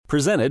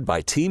Presented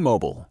by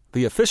T-Mobile,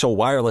 the official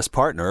wireless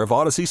partner of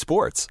Odyssey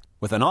Sports.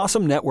 With an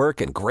awesome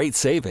network and great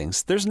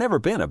savings, there's never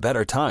been a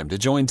better time to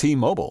join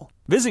T-Mobile.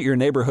 Visit your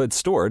neighborhood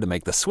store to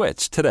make the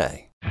switch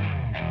today.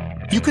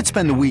 You could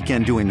spend the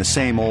weekend doing the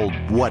same old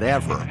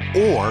whatever,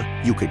 or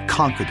you could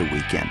conquer the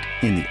weekend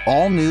in the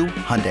all-new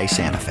Hyundai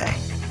Santa Fe.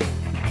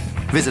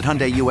 Visit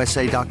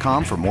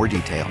HyundaiUSA.com for more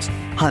details.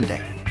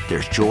 Hyundai,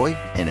 there's joy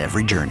in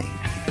every journey.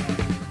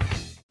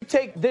 You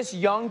take this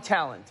young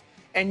talent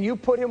and you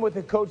put him with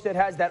a coach that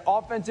has that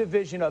offensive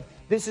vision of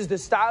this is the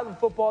style of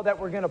football that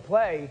we're going to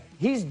play.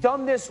 He's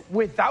done this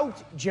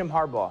without Jim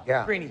Harbaugh.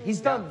 Yeah. Greeny.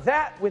 He's done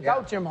that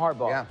without Jim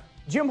Harbaugh. Yeah.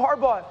 Jim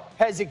Harbaugh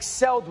has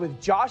excelled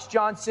with Josh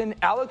Johnson,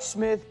 Alex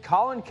Smith,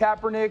 Colin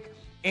Kaepernick,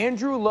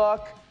 Andrew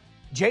Luck,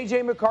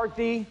 J.J.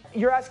 McCarthy.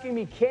 You're asking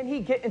me, can he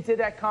get into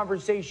that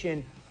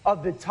conversation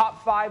of the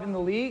top 5 in the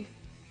league?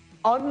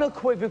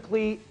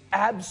 Unequivocally,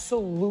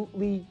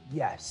 absolutely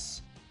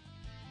yes.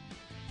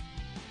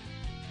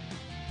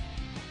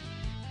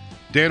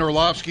 Dan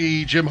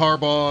Orlovsky, Jim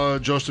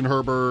Harbaugh, Justin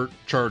Herbert,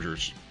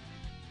 Chargers.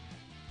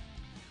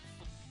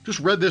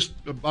 Just read this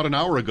about an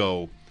hour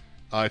ago.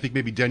 I think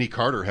maybe Denny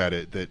Carter had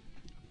it, that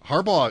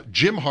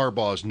Jim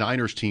Harbaugh's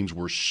Niners teams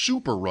were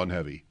super run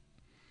heavy.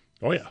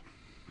 Oh, yeah.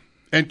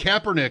 And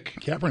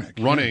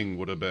Kaepernick running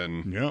would have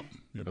been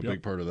a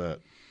big part of that.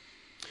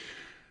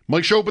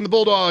 Mike Shope and the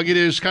Bulldog. It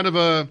is kind of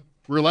a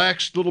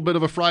relaxed, little bit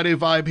of a Friday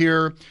vibe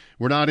here.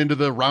 We're not into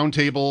the round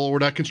table. We're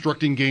not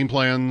constructing game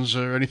plans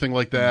or anything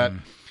like that.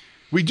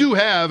 We do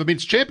have,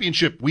 it's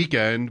championship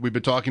weekend. We've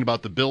been talking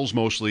about the Bills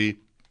mostly,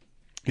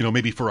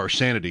 maybe for our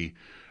sanity.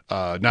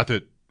 Not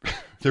that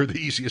they're the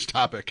easiest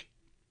topic.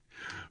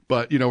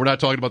 But, we're not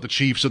talking about the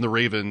Chiefs and the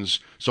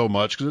Ravens so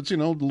much because it's, a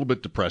little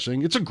bit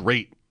depressing. It's a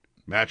great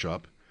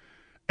matchup.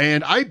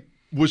 And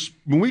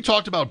when we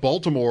talked about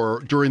Baltimore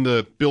during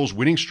the Bills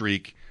winning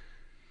streak,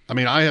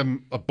 I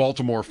am a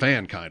Baltimore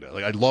fan, kind of.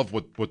 Like, I love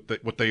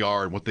what they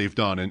are and what they've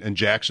done and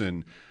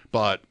Jackson.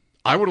 But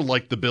I would have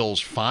liked the Bills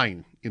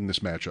fine in this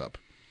matchup.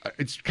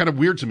 It's kind of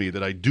weird to me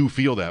that I do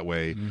feel that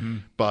way,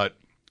 but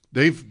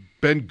they've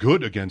been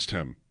good against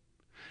him.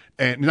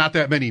 And not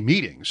that many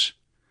meetings.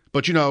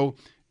 But,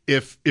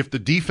 if the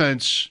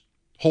defense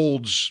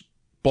holds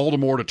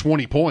Baltimore to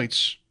 20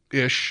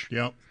 points-ish,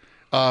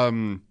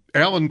 Allen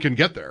can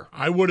get there.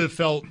 I would have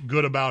felt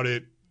good about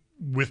it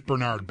with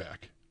Bernard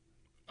back.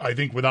 I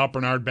think without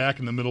Bernard back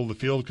in the middle of the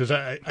field, because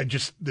I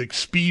just, like,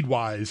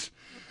 speed-wise,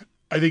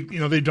 I think,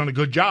 they've done a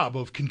good job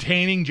of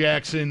containing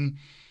Jackson,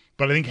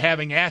 but I think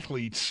having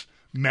athletes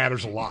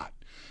matters a lot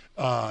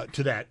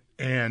to that.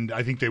 And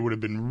I think they would have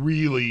been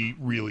really,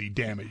 really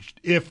damaged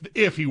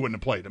if he wouldn't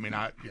have played.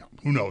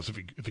 Who knows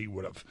if he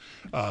would have.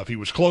 If he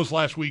was close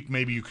last week,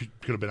 maybe you could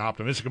have been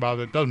optimistic about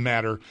it. It doesn't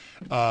matter.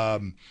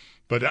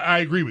 But I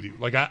agree with you.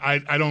 Like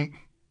I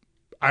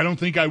don't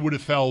think I would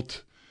have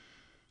felt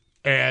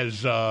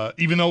as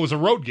even though it was a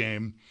road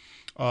game,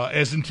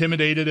 as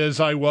intimidated as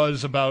I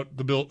was about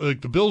the Bills.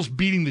 Like the Bills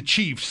beating the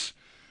Chiefs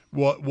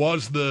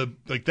was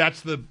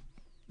that's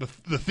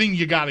the thing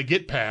you got to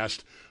get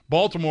past.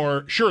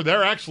 Baltimore, sure,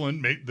 they're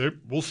excellent.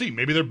 We'll see.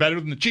 Maybe they're better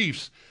than the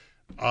Chiefs.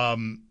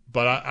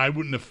 But I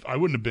wouldn't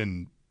have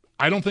been.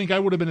 I don't think I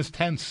would have been as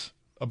tense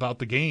about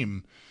the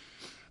game.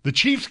 The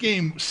Chiefs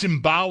game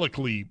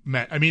symbolically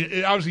meant.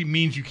 It obviously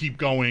means you keep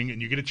going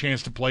and you get a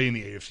chance to play in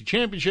the AFC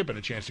Championship and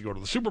a chance to go to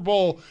the Super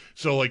Bowl.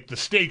 So the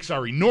stakes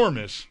are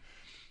enormous.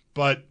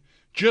 But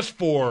just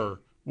for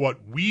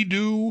what we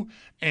do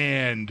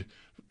and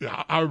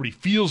how everybody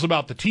feels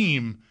about the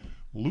team,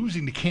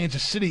 losing to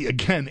Kansas City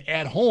again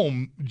at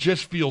home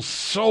just feels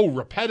so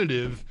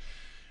repetitive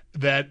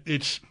that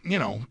it's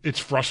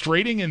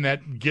frustrating, and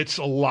that gets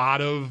a lot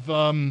of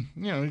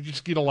you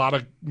just get a lot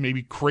of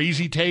maybe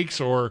crazy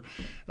takes or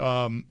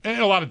and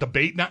a lot of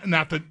debate.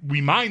 Not that we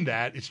mind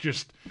that. It's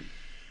just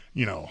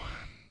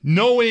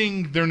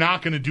knowing they're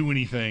not going to do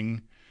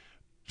anything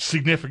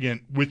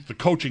significant with the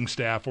coaching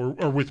staff or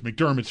with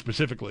McDermott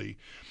specifically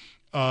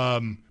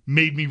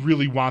made me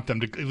really want them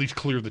to at least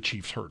clear the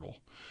Chiefs hurdle.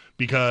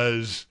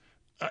 Because,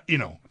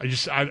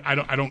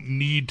 I don't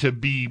need to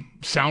be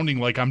sounding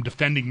like I'm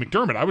defending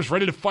McDermott. I was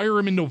ready to fire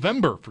him in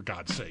November, for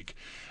God's sake.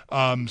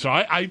 So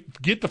I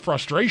get the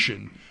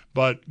frustration,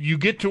 but you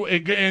get to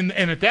and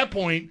at that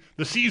point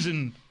the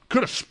season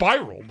could have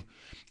spiraled,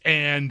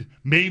 and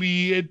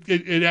maybe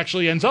it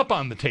actually ends up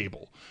on the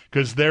table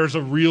because there's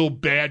a real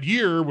bad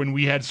year when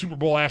we had Super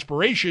Bowl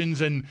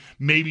aspirations and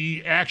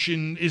maybe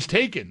action is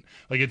taken.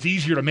 Like, it's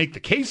easier to make the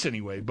case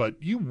anyway, but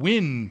you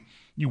win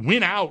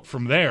out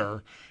from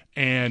there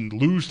and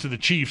lose to the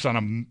Chiefs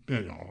on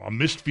a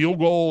missed field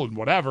goal and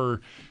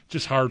whatever.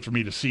 Just hard for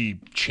me to see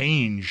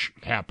change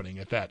happening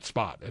at that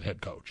spot at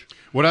head coach.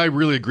 What I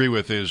really agree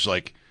with is,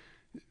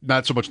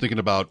 not so much thinking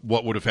about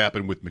what would have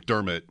happened with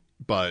McDermott,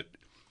 but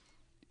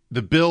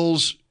the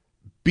Bills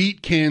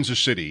beat Kansas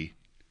City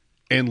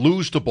and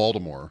lose to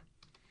Baltimore.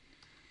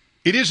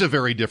 It is a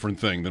very different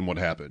thing than what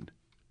happened.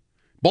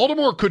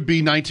 Baltimore could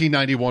be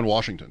 1991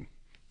 Washington,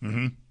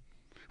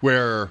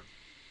 where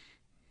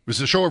Was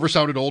the show ever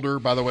sounded older,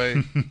 by the way?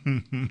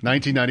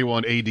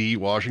 1991 AD,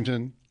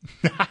 Washington.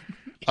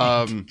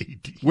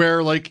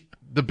 Where, like,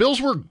 the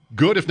Bills were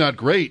good, if not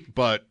great,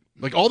 but,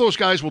 like, all those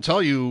guys will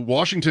tell you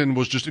Washington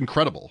was just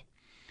incredible.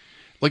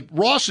 Like,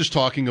 Ross is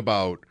talking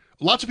about,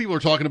 lots of people are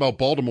talking about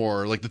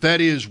Baltimore, like,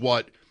 that is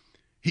what,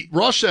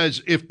 Ross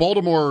says if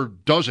Baltimore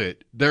does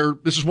it,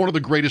 this is one of the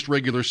greatest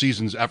regular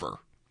seasons ever.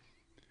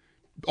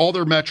 All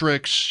their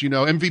metrics,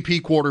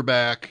 MVP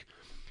quarterback.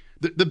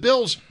 The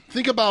Bills,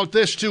 think about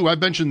this too. I've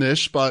mentioned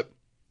this, but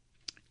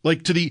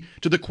like to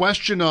the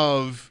question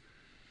of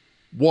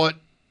what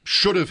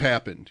should have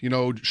happened.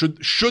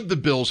 Should the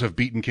Bills have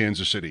beaten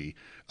Kansas City?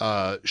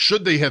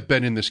 Should they have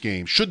been in this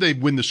game? Should they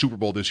win the Super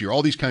Bowl this year?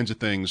 All these kinds of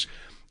things.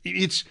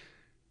 It's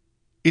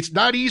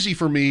not easy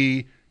for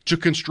me to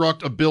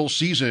construct a Bills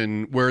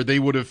season where they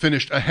would have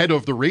finished ahead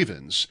of the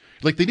Ravens.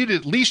 Like, they needed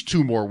at least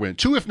 2 more wins,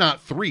 2 if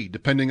not 3,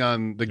 depending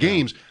on the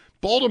games.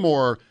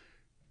 Baltimore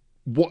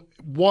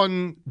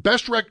had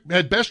best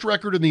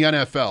record in the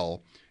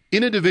NFL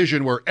in a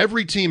division where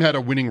every team had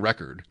a winning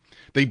record.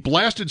 They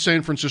blasted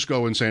San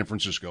Francisco in San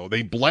Francisco.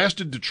 They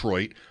blasted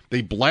Detroit.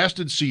 They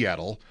blasted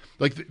Seattle.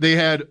 Like, they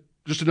had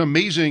just an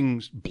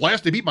amazing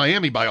blast. They beat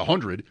Miami by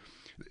 100.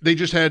 They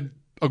just had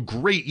a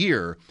great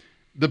year.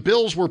 The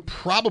Bills were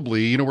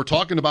probably, we're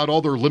talking about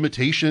all their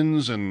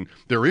limitations and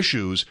their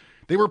issues.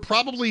 They were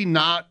probably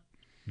not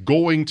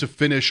going to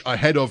finish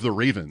ahead of the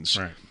Ravens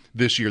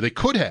this year. They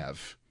could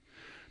have.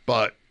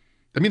 But,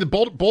 I mean, the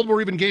Baltimore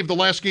even gave the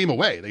last game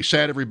away. They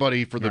sat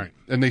everybody for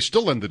and they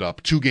still ended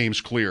up 2 games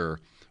clear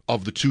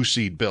of the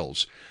 2-seed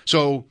Bills.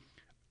 So,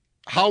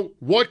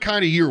 what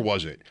kind of year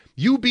was it?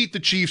 You beat the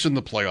Chiefs in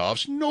the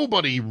playoffs.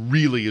 Nobody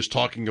really is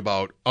talking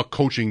about a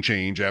coaching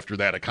change after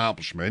that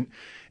accomplishment.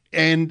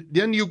 And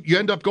then you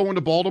end up going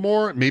to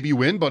Baltimore. Maybe you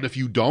win, but if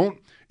you don't,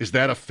 is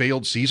that a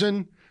failed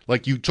season?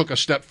 Like, you took a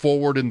step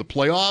forward in the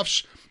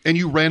playoffs and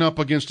you ran up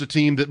against a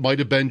team that might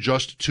have been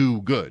just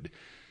too good.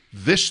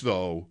 This,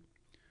 though,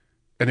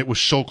 and it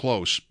was so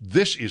close,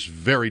 this is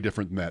very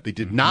different than that. They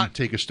did not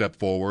take a step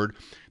forward.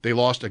 They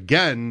lost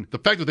again. The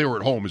fact that they were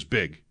at home is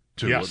big,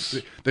 too.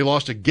 Yes. They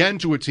lost again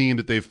to a team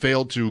that they've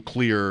failed to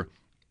clear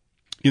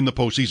in the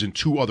postseason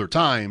 2 other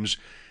times.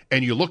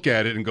 And you look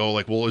at it and go,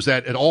 like, well, is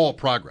that at all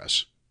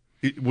progress?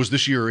 Was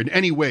this year in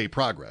any way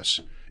progress?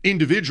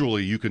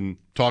 Individually, you can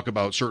talk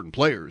about certain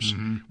players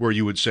where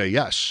you would say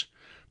yes.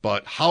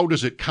 But how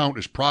does it count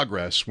as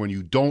progress when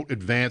you don't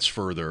advance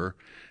further?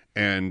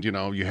 And,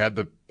 you had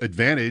the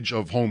advantage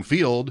of home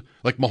field,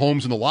 like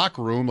Mahomes in the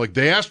locker room, like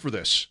they asked for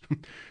this,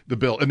 the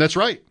Bill. And that's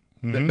right.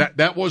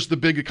 That was the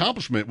big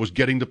accomplishment, was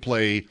getting to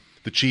play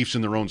the Chiefs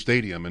in their own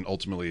stadium, and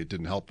ultimately it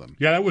didn't help them.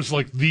 Yeah, that was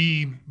like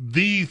the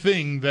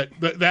thing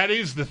that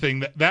is the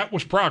thing that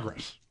was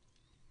progress.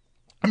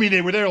 I mean,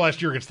 they were there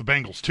last year against the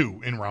Bengals, too,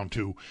 in round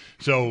 2.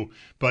 So,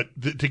 but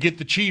to get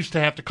the Chiefs to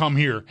have to come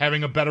here,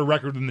 having a better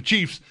record than the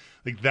Chiefs,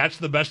 like, that's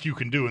the best you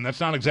can do, and that's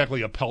not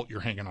exactly a pelt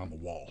you're hanging on the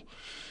wall.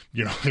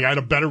 They had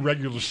a better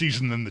regular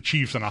season than the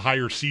Chiefs and a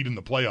higher seed in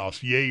the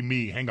playoffs. Yay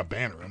me, hang a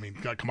banner. I mean,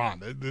 God, come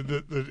on.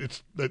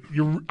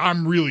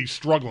 I'm really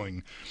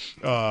struggling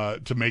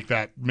to make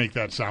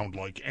that sound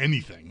like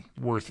anything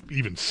worth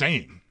even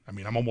saying. I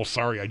mean, I'm almost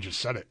sorry I just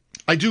said it.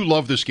 I do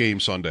love this game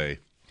Sunday,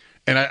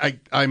 and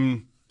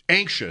I'm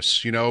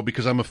anxious,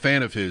 because I'm a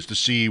fan of his, to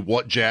see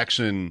what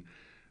Jackson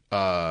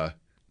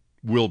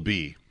will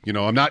be.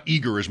 I'm not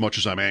eager as much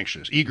as I'm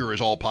anxious. Eager is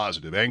all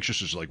positive.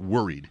 Anxious is like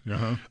worried.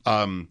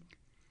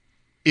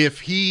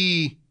 If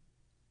he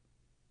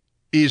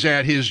is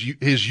at his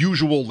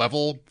usual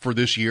level for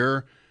this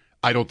year,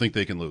 I don't think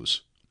they can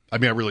lose. I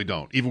mean, I really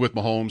don't. Even with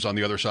Mahomes on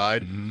the other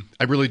side,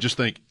 I really just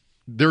think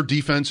their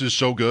defense is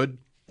so good,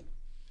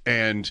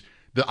 and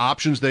the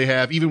options they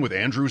have, even with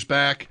Andrews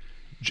back,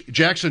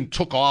 Jackson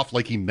took off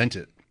like he meant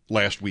it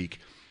last week.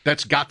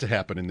 That's got to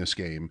happen in this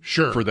game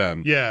for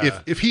them.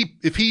 Yeah. If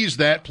he's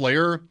that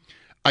player,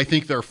 I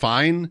think they're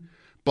fine.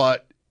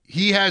 But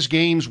he has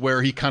games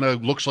where he kind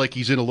of looks like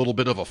he's in a little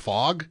bit of a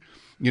fog,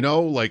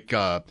 like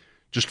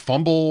just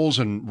fumbles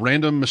and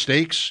random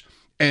mistakes.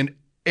 And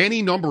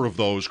any number of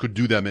those could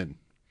do them in.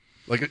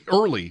 Like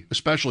early,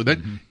 especially. That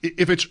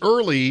if it's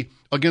early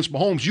against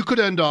Mahomes, you could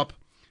end up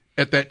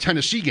at that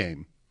Tennessee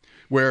game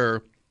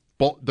where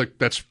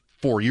that's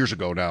 4 years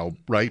ago now,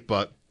 right?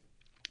 But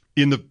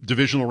in the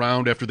divisional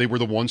round, after they were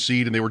the 1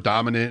 seed and they were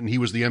dominant and he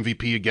was the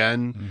MVP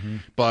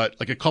again. But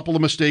like a couple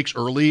of mistakes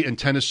early, and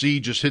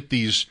Tennessee just hit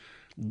these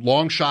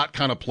long shot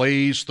kind of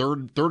plays,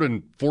 third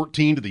and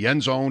 14 to the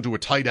end zone to a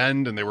tight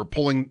end, and they were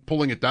pulling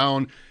it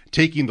down,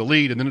 taking the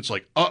lead, and then it's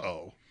like,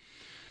 uh-oh.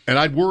 And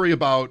I'd worry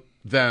about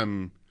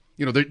them.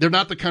 They're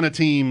not the kind of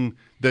team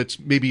that's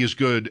maybe as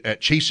good at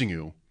chasing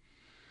you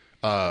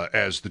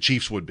as the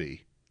Chiefs would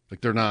be.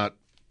 Like they're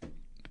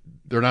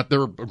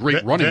a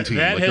great running team.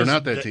 They're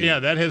not that team. Yeah,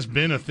 that has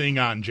been a thing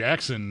on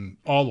Jackson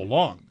all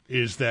along,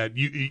 is that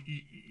you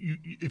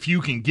if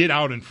you can get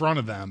out in front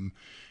of them,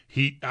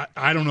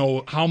 I don't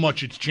know how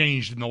much it's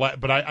changed in the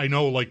but I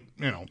know, like,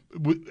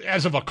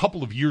 as of a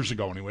couple of years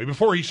ago anyway,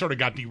 before he sort of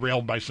got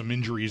derailed by some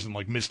injuries and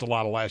like missed a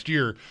lot of last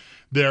year,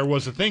 there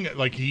was a thing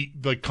like he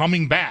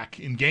coming back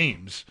in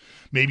games,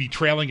 maybe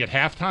trailing at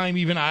halftime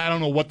even. I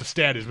don't know what the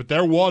stat is, but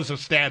there was a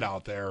stat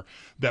out there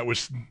that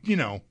was,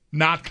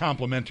 not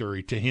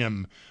complimentary to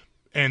him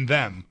and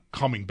them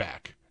coming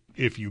back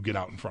if you get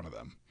out in front of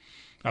them.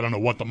 I don't know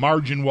what the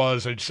margin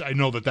was. I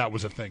know that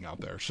was a thing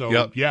out there.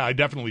 So, Yeah, I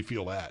definitely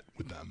feel that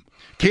with them.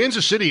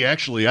 Kansas City,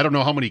 actually, I don't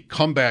know how many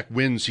comeback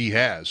wins he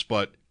has,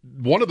 but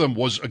one of them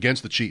was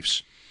against the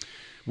Chiefs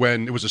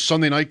when it was a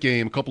Sunday night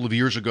game a couple of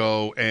years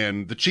ago,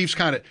 and the Chiefs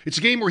it's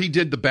a game where he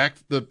did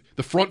the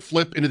front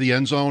flip into the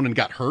end zone and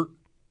got hurt.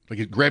 Like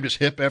he grabbed his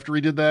hip after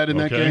he did that in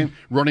that game,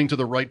 running to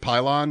the right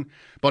pylon.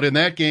 But in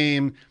that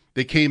game,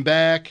 they came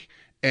back,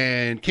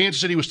 and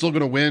Kansas City was still going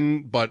to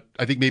win, but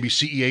I think maybe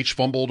CEH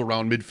fumbled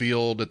around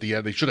midfield at the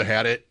end. They should have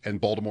had it, and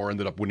Baltimore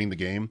ended up winning the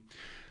game.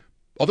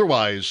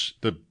 Otherwise,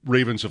 the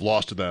Ravens have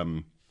lost to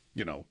them,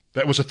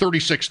 that was a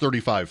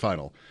 36-35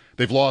 final.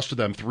 They've lost to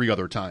them 3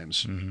 other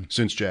times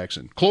since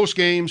Jackson. Close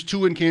games,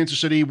 2 in Kansas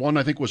City, 1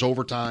 I think was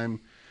overtime,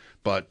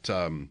 but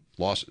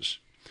losses.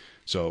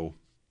 So,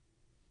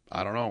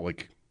 I don't know,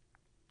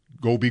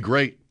 go be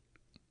great.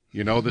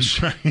 This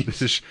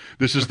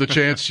is the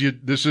chance.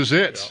 This is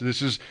it. Yeah.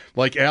 This is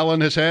like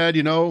Allen has had,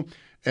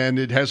 and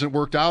it hasn't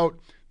worked out.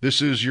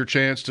 This is your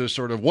chance to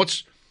sort of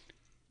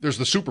there's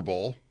the Super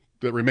Bowl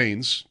that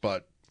remains,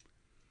 but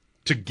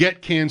to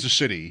get Kansas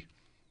City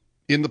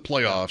in the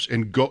playoffs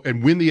and go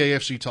and win the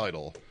AFC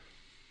title,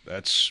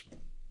 that's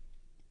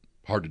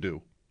hard to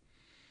do,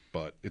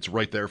 but it's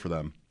right there for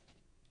them.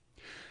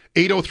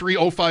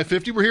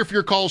 803-0550. We're here for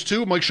your calls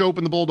too. Mike Shope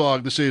and the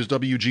Bulldog. This is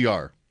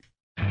WGR.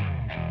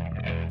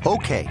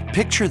 Okay,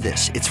 picture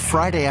this. It's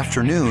Friday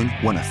afternoon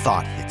when a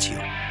thought hits you.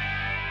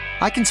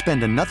 I can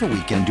spend another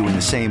weekend doing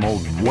the same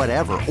old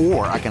whatever,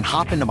 or I can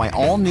hop into my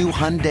all-new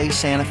Hyundai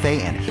Santa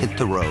Fe and hit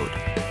the road.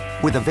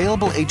 With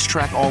available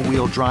H-Track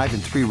all-wheel drive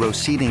and 3-row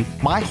seating,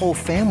 my whole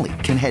family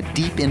can head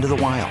deep into the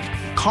wild.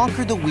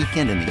 Conquer the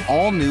weekend in the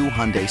all-new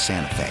Hyundai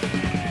Santa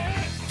Fe.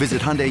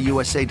 Visit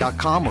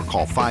HyundaiUSA.com or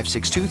call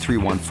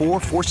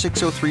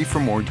 562-314-4603 for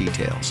more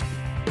details.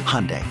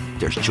 Hyundai,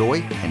 there's joy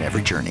in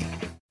every journey.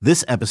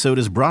 This episode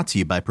is brought to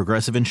you by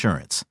Progressive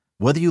Insurance.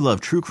 Whether you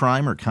love true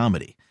crime or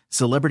comedy,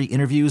 celebrity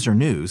interviews or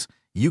news,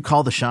 you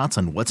call the shots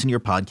on what's in your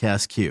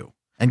podcast queue.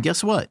 And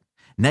guess what?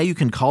 Now you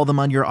can call them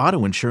on your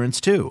auto insurance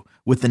too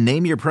with the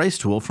Name Your Price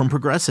tool from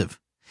Progressive.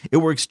 It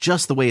works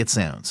just the way it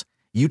sounds.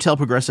 You tell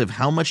Progressive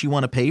how much you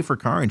want to pay for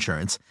car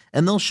insurance,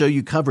 and they'll show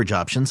you coverage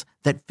options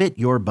that fit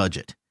your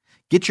budget.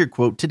 Get your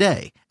quote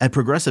today at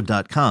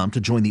Progressive.com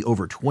to join the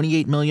over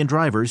 28 million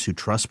drivers who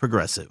trust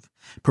Progressive.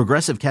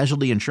 Progressive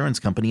Casualty Insurance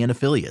Company and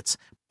Affiliates.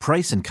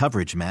 Price and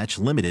coverage match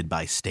limited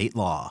by state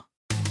law.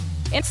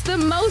 It's the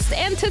most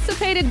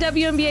anticipated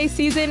WNBA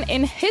season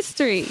in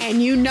history.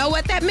 And you know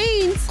what that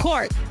means.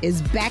 Court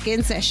is back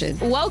in session.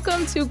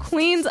 Welcome to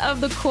Queens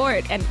of the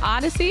Court, an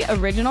Odyssey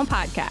original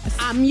podcast.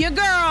 I'm your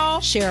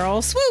girl,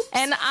 Cheryl Swoop.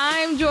 And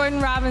I'm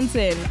Jordan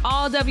Robinson.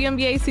 All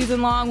WNBA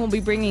season long, we'll be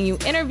bringing you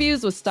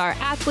interviews with star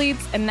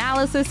athletes,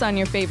 analysis on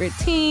your favorite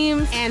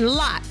teams, and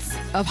lots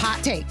of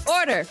hot takes.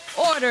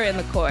 Order in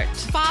the court.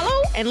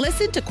 Follow and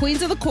listen to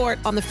Queens of the Court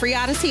on the free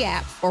Odyssey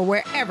app or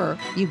wherever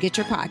you get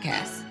your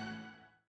podcasts.